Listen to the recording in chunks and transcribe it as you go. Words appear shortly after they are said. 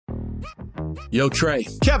Yo, Trey.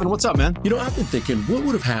 Kevin, what's up, man? You know, I've been thinking, what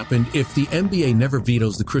would have happened if the NBA never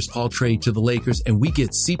vetoes the Chris Paul trade to the Lakers and we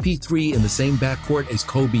get CP3 in the same backcourt as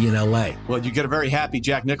Kobe in LA? Well, you get a very happy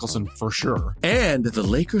Jack Nicholson for sure. And the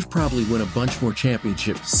Lakers probably win a bunch more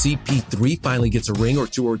championships. CP3 finally gets a ring or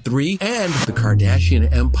 2 or 3, and the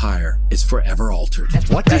Kardashian empire is forever altered.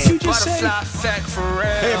 What did you just say?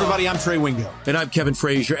 Hey, everybody, I'm Trey Wingo. And I'm Kevin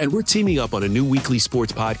Frazier, and we're teaming up on a new weekly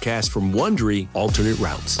sports podcast from Wondery, Alternate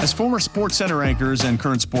Routes. As former Sports Center anchors and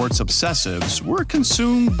current sports obsessives, we're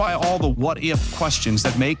consumed by all the what-if questions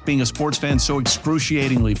that make being a sports fan so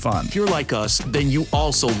excruciatingly fun. If you're like us, then you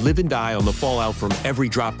also live and die on the fallout from every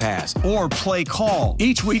drop pass. Or play call.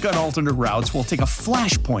 Each week on Alternate Routes, we'll take a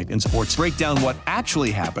flashpoint in sports, break down what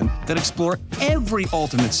actually happened, then explore every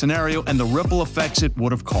alternate scenario and the ripple effects it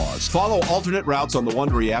would have caused. Follow Alternate Routes on the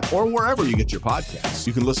Wondery app or wherever you get your podcasts.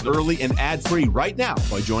 You can listen early and ad-free right now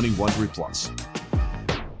by joining Wondery Plus.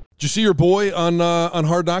 Did you see your boy on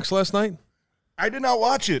Hard Knocks last night? I did not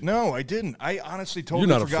watch it. No, I didn't. I honestly totally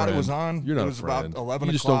forgot it was on. You're not it was a friend. about 11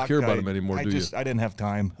 You just o'clock. don't care about him anymore, do you? I didn't have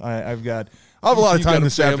time. I'll have a lot of time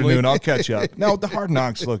this afternoon. I'll catch up. No, the Hard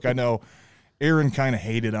Knocks, look, I know Aaron kind of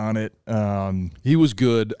hated on it. He was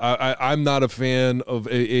good. I'm not a fan of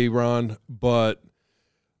Aaron, but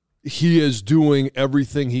he is doing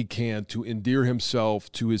everything he can to endear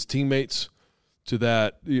himself to his teammates, to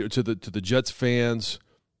the Jets fans,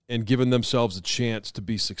 and giving themselves a chance to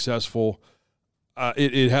be successful.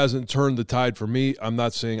 It hasn't turned the tide for me. I'm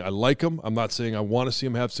not saying I like him. I'm not saying I want to see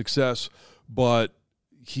him have success, but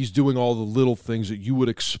he's doing all the little things that you would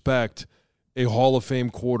expect a Hall of Fame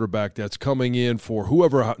quarterback that's coming in for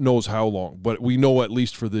whoever knows how long, but we know at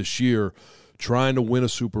least for this year, trying to win a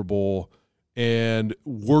Super Bowl and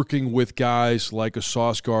working with guys like a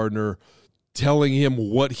Sauce Gardner, telling him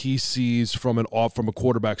what he sees from a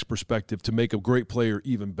quarterback's perspective to make a great player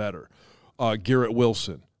even better. Garrett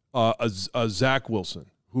Wilson, Zach Wilson,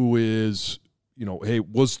 who is,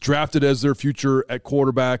 was drafted as their future at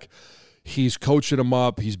quarterback. He's coaching him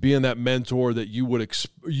up. He's being that mentor that you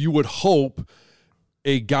would hope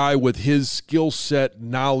a guy with his skill set,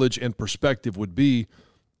 knowledge, and perspective would be,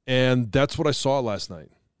 and that's what I saw last night.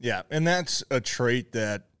 Yeah, and that's a trait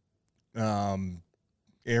that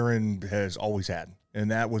Aaron has always had,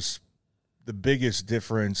 and that was the biggest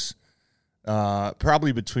difference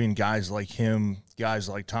probably between guys like him, guys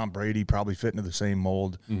like Tom Brady probably fit into the same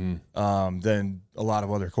mold than a lot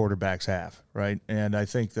of other quarterbacks have, right? And I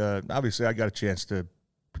think obviously I got a chance to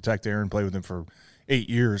protect Aaron, play with him for 8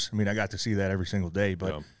 years. I mean, I got to see that every single day.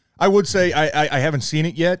 But yeah. I would say I haven't seen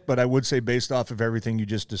it yet, but I would say based off of everything you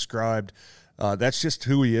just described, that's just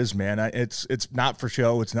who he is, man. It's not for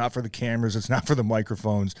show. It's not for the cameras. It's not for the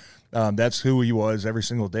microphones. That's who he was every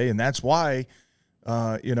single day, and that's why,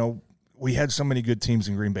 we had so many good teams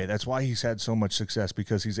in Green Bay. That's why he's had so much success,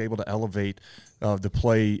 because he's able to elevate the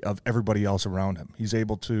play of everybody else around him. He's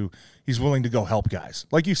willing to go help guys.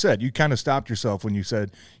 Like you said, you kind of stopped yourself when you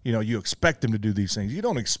said, you expect him to do these things. You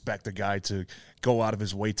don't expect a guy to go out of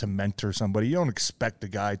his way to mentor somebody. You don't expect a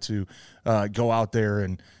guy to go out there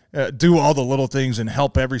and do all the little things and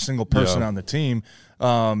help every single person on the team.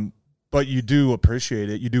 But you do appreciate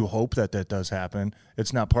it. You do hope that does happen.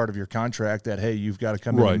 It's not part of your contract that, hey, you've got to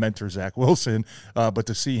come in and mentor Zach Wilson. But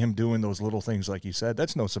to see him doing those little things, like you said,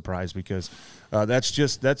 that's no surprise, because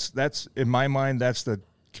that's in my mind, that's the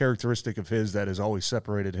characteristic of his that has always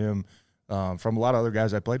separated him from a lot of other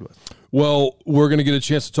guys I played with. Well, we're going to get a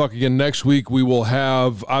chance to talk again next week. We will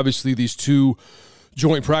have, obviously, these two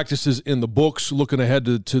joint practices in the books, looking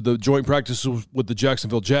ahead to the joint practices with the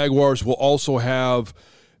Jacksonville Jaguars. We'll also have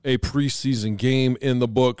a preseason game in the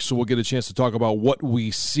book, so we'll get a chance to talk about what we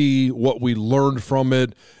see, what we learned from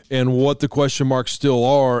it, and what the question marks still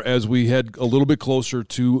are as we head a little bit closer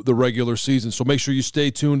to the regular season. So make sure you stay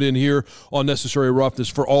tuned in here on Necessary Roughness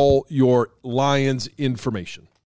for all your Lions information.